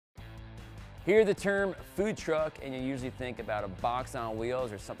Hear the term food truck and you usually think about a box on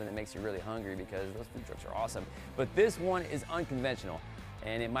wheels or something that makes you really hungry, because those food trucks are awesome. But this one is unconventional,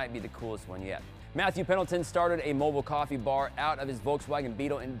 and it might be the coolest one yet. Matthew Pendleton started a mobile coffee bar out of his Volkswagen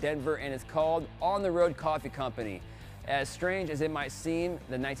Beetle in Denver, and it's called On the Road Coffee Company. As strange as it might seem,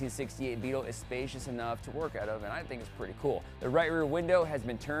 the 1968 Beetle is spacious enough to work out of, and I think it's pretty cool. The right rear window has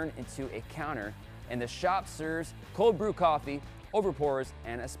been turned into a counter, and the shop serves cold brew coffee, overpours,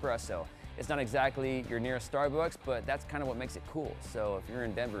 and espresso. It's not exactly your nearest Starbucks, but that's kind of what makes it cool. So if you're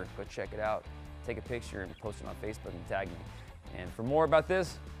in Denver, go check it out, take a picture and post it on Facebook and tag me. And for more about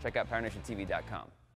this, check out PowerNationTV.com.